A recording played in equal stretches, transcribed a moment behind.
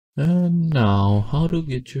And now, how to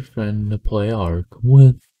get your friend to play Ark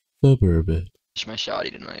with the Burbot. My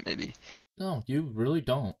shoddy tonight, maybe. No, you really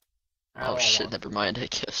don't. Oh shit, never mind. I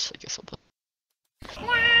guess I'll play.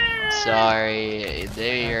 Sorry,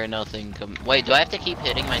 there nothing. Wait, do I have to keep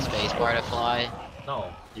hitting my spacebar to fly?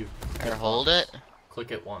 No, you. Or hold it?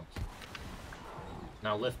 Click it once.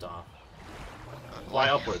 Now lift off. Fly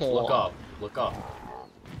upwards. Look up. Look up.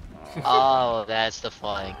 Oh, that's the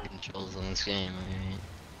flying controls in this game.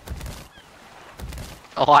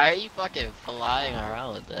 Why are you fucking flying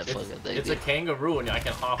around with that fucking thing? It's a kangaroo and I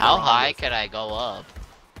can hop How around high with could I go up?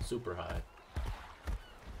 Super high.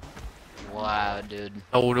 Wow, dude.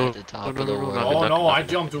 Oh no, At the top of the world. Oh no, I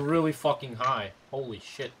jumped really fucking high. Holy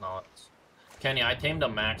shit nuts. Kenny, I tamed a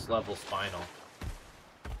max level Spinal.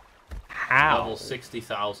 how? Level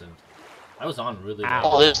 60,000. I was on really low.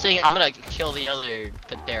 Oh, this thing, I'm gonna kill the other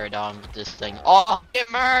pterodon with this thing. Oh, get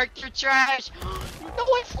murked, you're trash! No,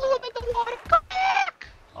 I flew him in the water, come back!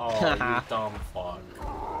 Oh, you dumb fuck.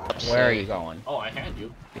 Where are you going? Oh, I had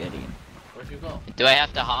you. Idiot. Where'd you go? Do I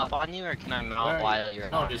have to hop on you, or can I mount Where while you're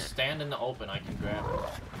No, on just it? stand in the open, I can grab it.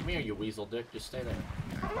 Come here, you weasel dick, just stay there.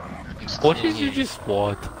 What did you just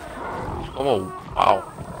what? Oh,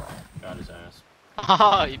 wow. Got his ass.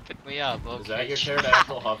 Oh, you picked me up, okay. Is that your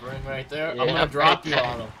pterodactyl hovering right there? Yeah, I'm gonna drop you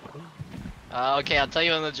on him. Okay, I'll tell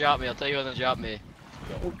you when to drop me, Okay,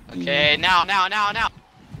 now!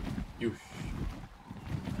 You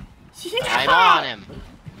I'm on him!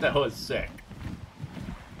 That was sick.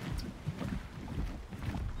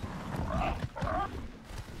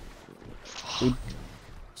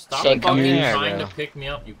 Stop Shane, come fucking here, trying bro. to pick me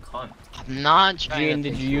up, you cunt. I'm not trying Gene, to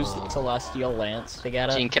did pick you use the up. celestial lance to get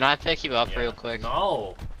it? Gene, can I pick you up Yeah. real quick?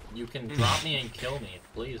 No! You can drop me and kill me.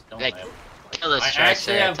 Please don't. Like, kill this I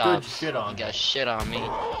actually have good shit on You got me. shit on me.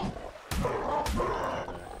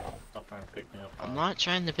 Stop trying to pick me up. I'm not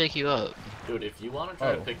trying to pick you up. Dude, if you want to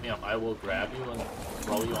try to Oh. pick me up, I will grab you and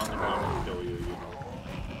throw you on the ground and kill you, you know.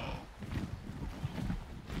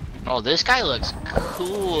 Oh, this guy looks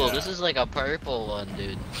cool. Yeah. This is like a purple one,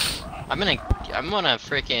 dude. I'm gonna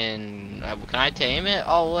freaking. Can I tame it?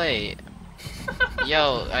 Oh wait.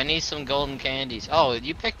 Yo, I need some golden candies. Oh,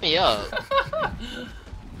 you picked me up.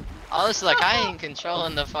 Oh, this is like I ain't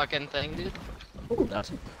controlling the fucking thing, dude. Ooh,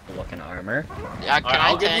 that's a cool looking armor. Yeah, can Alright, I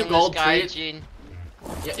I'll give you tame gold this guy, treats. Gene?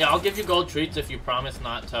 Yeah, I'll give you gold treats if you promise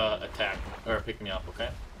not to attack or pick me up, okay?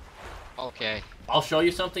 Okay. I'll show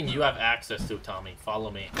you something you have access to, Tommy.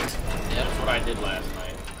 Follow me. Yep. That's what I did last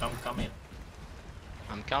night. Come in.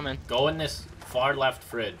 I'm coming. Go in this far left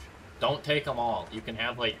fridge. Don't take them all. You can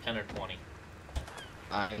have like 10 or 20.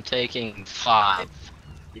 I'm taking 5.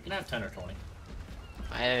 You can have 10 or 20.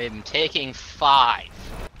 I'm taking 5.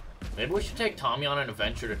 Maybe we should take Tommy on an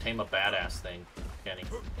adventure to tame a badass thing, Kenny.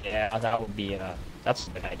 Yeah, that would be that's a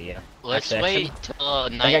good idea. Let's Actually, I wait should- till I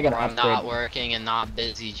night gotta where I'm not upgrade. working and not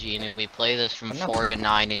busy, Gene, and we play this from I'm not- 4 to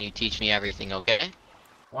 9 and you teach me everything, okay?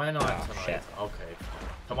 Why not Oh, tonight? shit. Okay.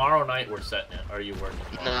 Tomorrow night we're setting it. Are you working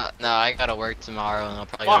tomorrow? No, I gotta work tomorrow and I'll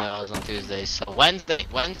probably Fuck. go those on Tuesday. So Wednesday?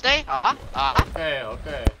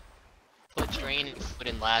 Okay. Put training food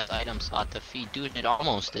in last item slot to feed. Dude, it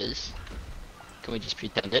almost is. Can we just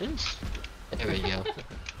pretend it is? There we go.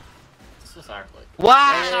 This is our click.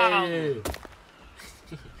 Wow! Hey!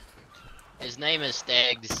 His name is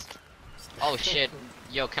Stags. Oh shit.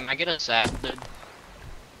 Yo, can I get a sack, dude?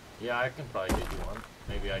 Yeah, I can probably get you one.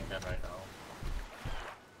 Maybe I can right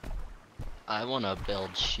now. I wanna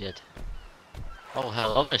build shit. Oh,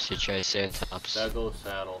 hello, Mr. Triceratops. There goes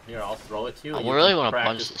saddle. Here, I'll throw it to you. I and you really can wanna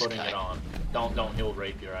practice punch this putting guy. it on. Don't. He'll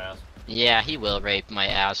rape your ass. Yeah, he will rape my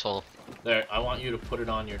asshole. There, I want you to put it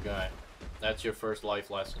on your guy. That's your first life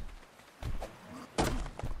lesson.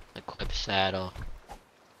 Equip saddle.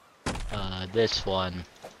 This one.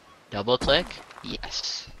 Double click?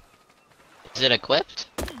 Yes. Is it equipped?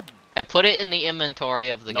 I put it in the inventory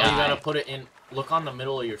of the No, guy. you gotta put it in. Look on the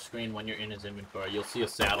middle of your screen when you're in his inventory. You'll see a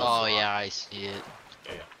saddle. Oh slot. yeah, I see it.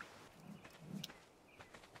 Yeah.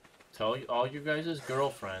 Tell all you guys'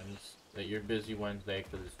 girlfriends that you're busy Wednesday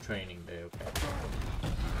because it's training day, okay?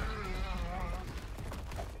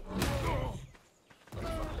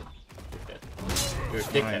 You're a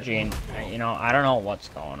Alright, dickhead. Gene, you know, I don't know what's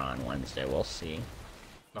going on Wednesday. We'll see.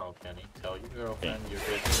 No, Kenny. Tell your girlfriend you're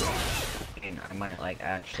busy. Gene, I might like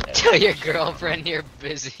actually. Tell your girlfriend you're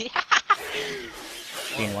busy.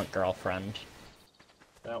 Gene, what girlfriend?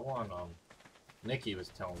 That one, Nikki was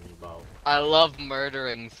telling me about. I love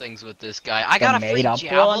murdering things with this guy. I The got a free made-up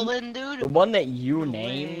javelin, The dude. one that you No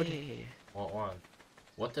named? way. What one?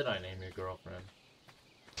 What did I name your girlfriend?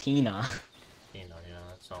 Tina. Tina, yeah,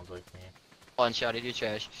 that sounds like me. One shot, you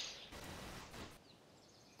trash.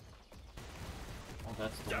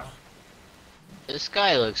 that's the one. This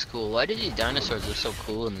guy looks cool. Why did these dinosaurs look so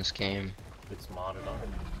cool in this game? It's modded up.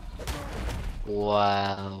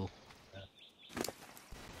 Wow.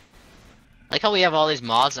 Like how we have all these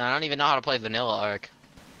mods and I don't even know how to play Vanilla Ark.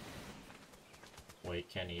 Wait,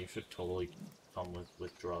 Kenny, you should totally come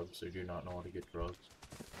with drugs, or do you not know how to get drugs?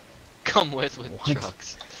 Come with What?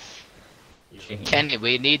 drugs. Gene. Kenny,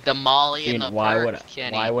 we need the Molly in Gene, the why park, would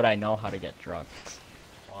Kenny. why would I know how to get drugs?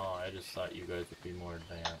 Well, I just thought you guys would be more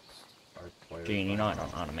advanced. Ark players. Gene, you know I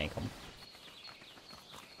don't know how to make them.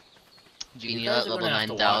 Genie, You guys that are level gonna have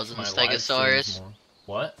to watch 9000 my live Stegosaurus. streams more.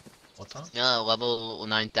 What? What's up? Yeah, level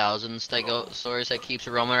 9000 Stegosaurus that keeps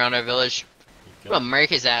roaming around our village. You I'm gonna murk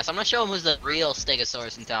his ass. I'm gonna show him who's the real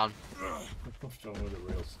Stegosaurus in town. Show me the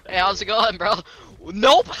real stuff. Hey, how's it going, bro?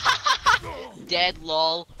 Nope! Dead,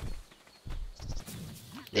 lol.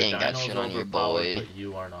 They ain't got Dino's shit on your overpowered, boy. But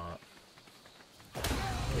you are not.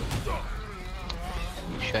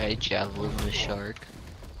 Try javelin the shark.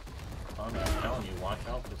 I'm telling you, watch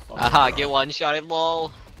out for fucking. Aha, get one-shotted,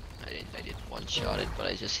 lol. I did one-shot it, but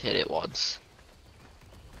I just hit it once.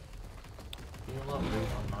 Heal up, dude.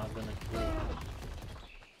 I'm not gonna kill you.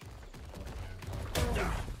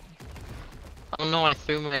 Oh no, I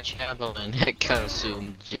threw my javelin. I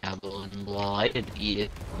consumed javelin, lol. I didn't eat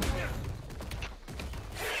it.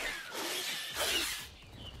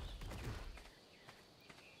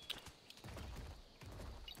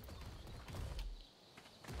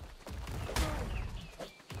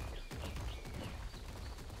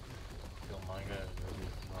 Kill my guy, maybe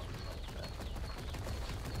it's not like that.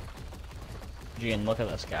 Gene, look at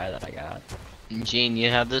this guy that I got. Gene, you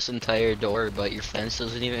have this entire door, but your fence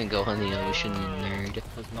doesn't even go in the ocean, you nerd.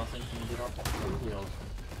 Because nothing can get up through the ocean.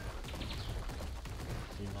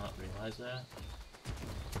 Do you not realize that?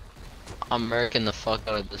 I'm murking the fuck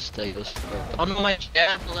out of this Stegosaurus. Oh no, my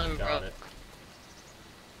javelin, bro. Got it.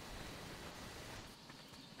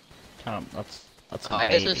 Tom, that's a Why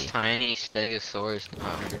is baby. this tiny Stegosaurus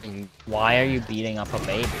not hurting? Why are you beating up a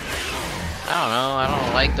baby? I don't know, I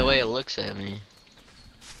don't like the way it looks at me.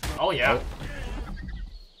 Oh yeah.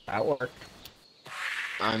 That worked.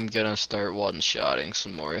 I'm gonna start one-shotting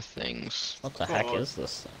some more things. What the heck is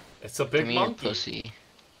this thing? It's a Give big me your monkey. pussy.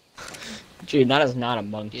 Gene, that is not a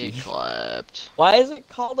monkey. Get clapped. Why is it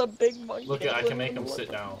called a big monkey? Look, I can make him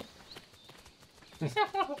sit down.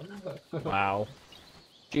 Wow.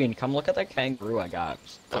 Gene, come look at that kangaroo I got.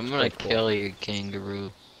 I'm Looks gonna pretty cool. kill your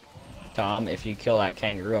kangaroo. Tom, if you kill that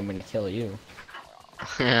kangaroo, I'm gonna kill you.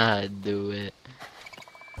 Do it.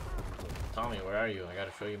 Tommy, where are you? I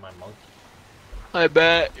gotta show you my monkey. I'm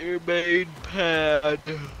at your main pad.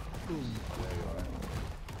 There you are.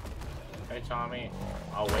 Hey Tommy,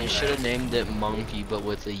 I'll I wave should at have you. named it Monkey, but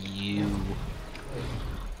with a U.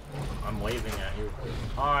 I'm waving at you.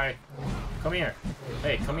 Hi. Come here.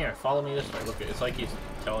 Hey, come here. Follow me this way. Look, it's like he's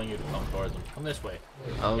telling you to come towards him. Come this way.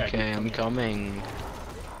 Okay, come I'm here. coming.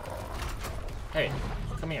 Hey,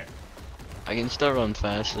 come here. I can still run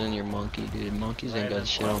faster than your monkey, dude. Monkeys ain't got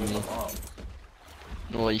shit on me.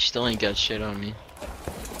 Well, you still ain't got shit on me.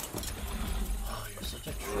 Oh, you're such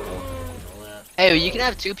a troll. You know that? Hey, you can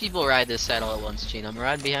have two people ride this saddle at once, Gene. I'm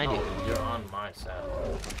riding behind you. No, you're on my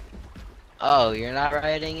saddle. Oh, you're not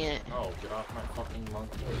riding it? No, get off my fucking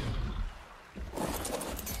monkey.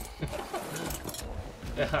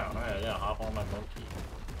 yeah, hop on my monkey.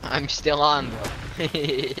 I'm still on.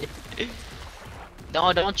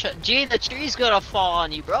 No, don't Gene, the tree's gonna fall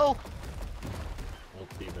on you, bro. We'll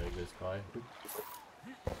teabag this guy.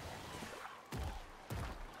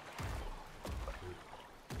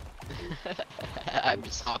 I'm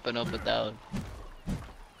just hopping up and down.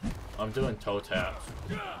 I'm doing toe taps.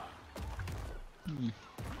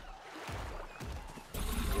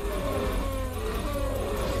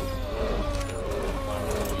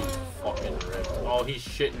 Fucking ripped. Oh, he's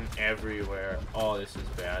shitting everywhere. Oh, this is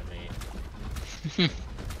bad, mate.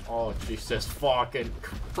 Oh, Jesus fucking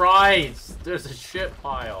Christ! There's a shit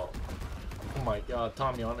pile. Oh my god,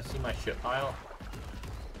 Tom, you wanna see my shit pile?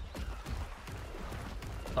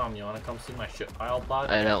 Tom, you wanna come see my shit pile, bud?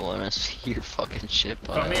 I don't wanna see your fucking shit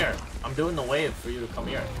pile. Come here. I'm doing the wave for you to come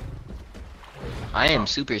here. I am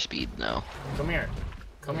super speed now. Come here.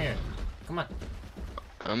 Come here. Come on.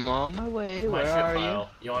 I'm on my way. My Where shit are pile.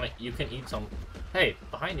 You can eat some. Hey,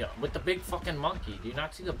 behind you, with the big fucking monkey. Do you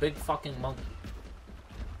not see the big fucking monkey? you?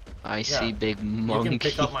 I see big You monkey. can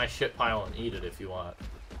pick up my shit pile and eat it if you want.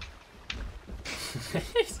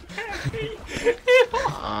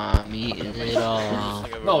 I'm eating it all.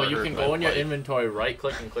 No, you can go in your inventory, right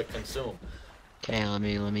click and click consume. Okay, let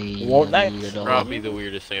me Won't that eat it all. drop Probably the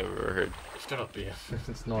weirdest thing I've ever heard. Shut up, yeah.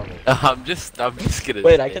 It's normal. I'm just gonna.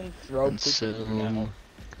 Wait, say I it. can throw poop at you now.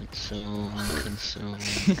 Consume.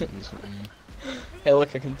 Hey,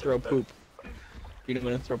 look, I can throw poop. You don't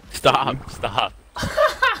want to throw poop at you. Stop.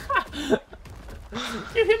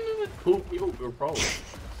 Get him with poop, you're pro.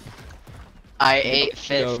 I ate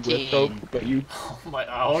You know, we'll throw 15. poop at you. Oh my,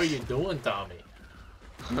 how are you doing, Tommy?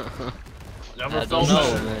 Never I felt don't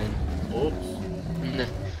know, better. man. Oops.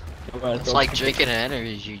 You wanna It's throw like poop drinking an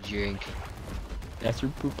energy drink. at- I threw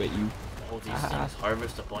poop at you. All these things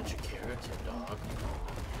harvest a bunch of carrots, you dog.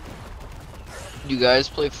 You guys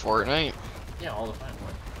play Fortnite? Yeah, all the time.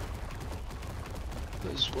 What?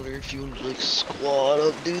 I was wondering if you would like squad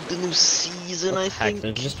up, dude. The new season, I Heck, think.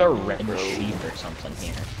 there's just a red sheep or something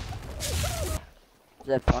here. Is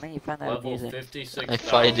that funny? You find that Level amusing? 56. I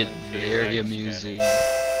find it very amusing.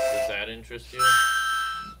 Does that interest you?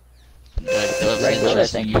 That does Regular, I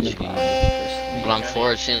interest think, me. for the podcast. But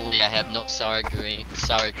unfortunately, I have no sour cream mix,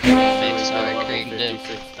 sour cream dip.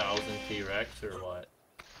 56,000 T-Rex or what?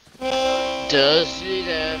 Does it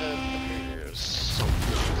have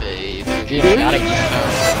something, baby? Dude, I gotta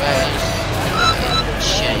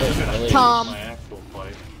Tom. My actual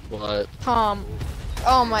fight. What? Tom.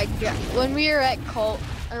 Oh my god. When we were at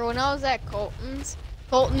when I was at Colton's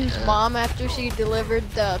Yeah. mom, after she delivered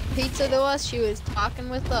the pizza to us, she was talking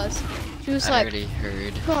with us. She was I like, already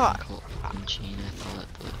heard. God. Colton and Gene, I thought,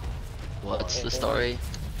 but what's the story?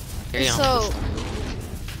 Carry on. So,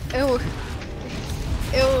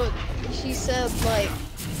 she said like,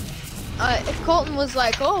 Colton was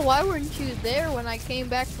like, oh, why weren't you there when I came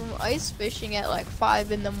back from ice fishing at like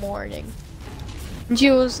 5 in the morning? And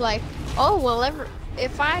she was like, oh, well,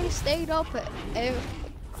 if I stayed up I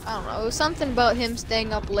don't know, it was something about him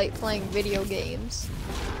staying up late playing video games.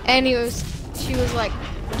 And she was like,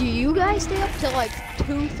 do you guys stay up till like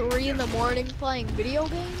 2, 3 in the morning playing video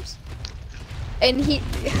games? And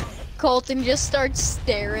Colton just starts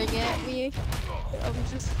staring at me.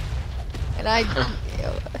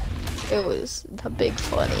 It was a big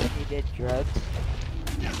funny. He did drugs.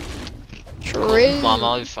 True. Mom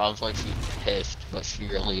always sounds like she's pissed, but she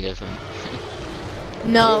really isn't.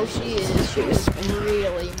 No, she is. She was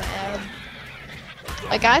really mad.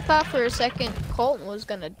 Like, I thought for a second Colton was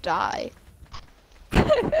gonna die. She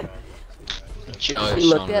She always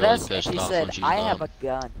looked sounded at really us and pissed she off said, when she's I have a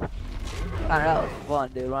done. gun. I know, it was fun,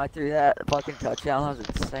 dude. When I threw that fucking touchdown, that was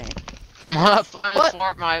insane. What?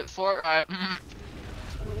 Fortnite.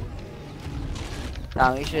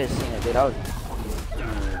 Tom, you should have seen it, dude. I was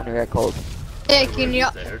when we were at Cold. Hey, can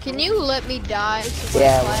you let me die to my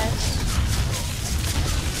Yeah, class?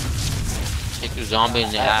 Kick the zombie in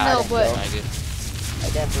the No, ass. but- faggot. I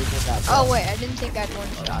definitely did not. Oh wait, I didn't think I'd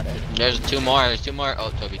one-shot it. There's two more.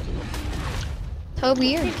 Oh, Toby, two more. Toby,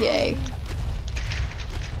 you're gay.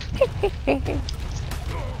 Wait,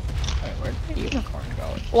 where'd the unicorn go?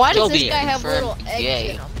 Why does Toby, this guy have confirmed little eggs gay.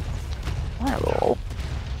 in him? I roll.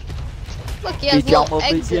 Look, he has You jump little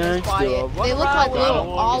up eggs in his against body. the They look like rock. little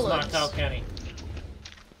He's olives. knocked out Kenny.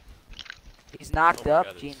 He's knocked Oh my up.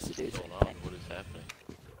 God, Gene this is seducing. going on. What is happening?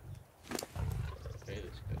 Okay,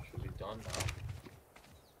 this guy should be done now.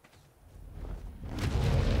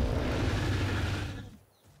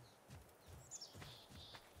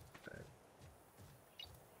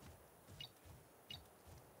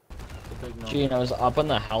 The big number. Gene, I was up on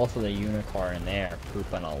the health of the unicorn and they're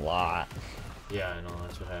pooping a lot. Yeah, I know,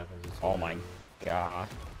 that's what happens. It's Oh my god.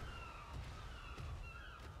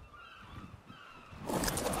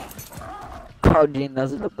 Oh, Gene,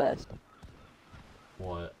 those are the best.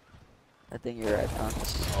 What? I think you're right, Tom.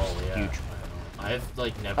 Oh, yeah. Huge. I know. I've,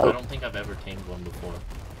 like, never, Oh. I don't think I've ever tamed one before.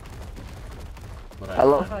 But I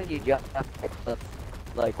love how you jump up the cliff,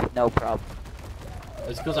 like, with no problem.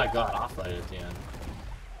 It's because I got off right at the end.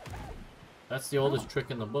 That's the oldest trick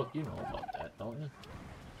in the book. You know about that, don't you?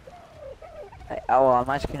 Oh, well, on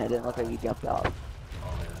my screen, it didn't look like you jumped off.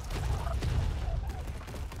 Oh, yeah.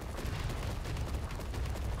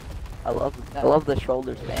 I love the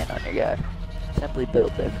shoulder span on your guy. Simply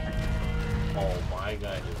built different. Oh, my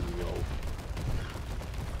guy is yoked.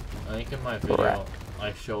 I think in my video, Correct.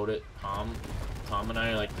 I showed it. Tom and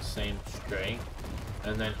I are like the same strength.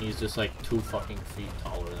 And then he's just like 2 fucking feet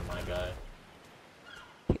taller than my guy.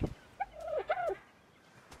 I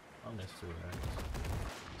missed 2 Rex.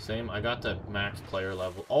 Same, I got the max player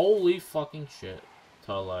level. Holy fucking shit.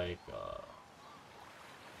 To like,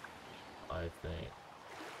 I think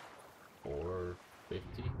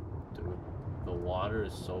 450. Dude, the water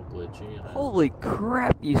is so glitchy. And Holy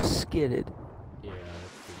crap, you skidded. yeah,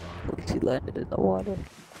 it's She landed in the water.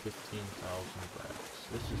 15,000 Rex.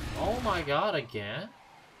 This is, oh my god, again?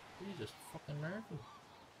 You just fucking murdered me.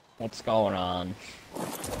 What's going on? I'm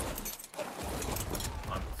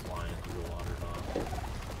flying through the water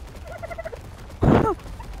now.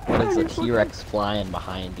 What is a T-Rex flying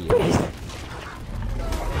behind you? Where's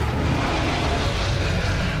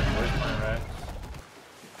my Rex?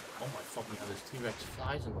 Oh my fucking god, this T-Rex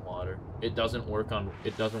flies in the water. It doesn't work on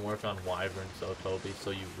wyverns though, Toby,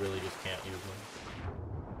 so you really just can't use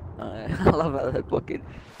them. I love how that fucking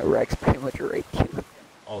Rex pretty much raped you.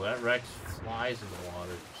 Oh, that Rex flies in the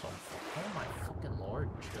water. Oh my fucking lord,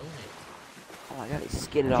 chill me. Oh my god, he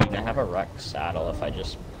skidded off. Dude, I have a Rex saddle. If I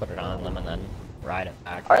just put it on them and then ride it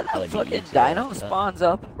back. Are it'd that probably be fucking easier dino with that. spawns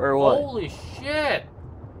up or what? Holy shit!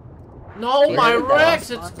 No, Yeah, my that Rex,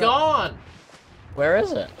 spawns it's up. gone! Where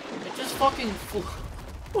is it? It just fucking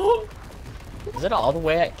flew. Is it all the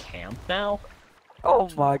way at camp now? Oh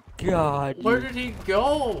my god. Where dude. did he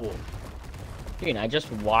go? Dude, I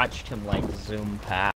just watched him like zoom past.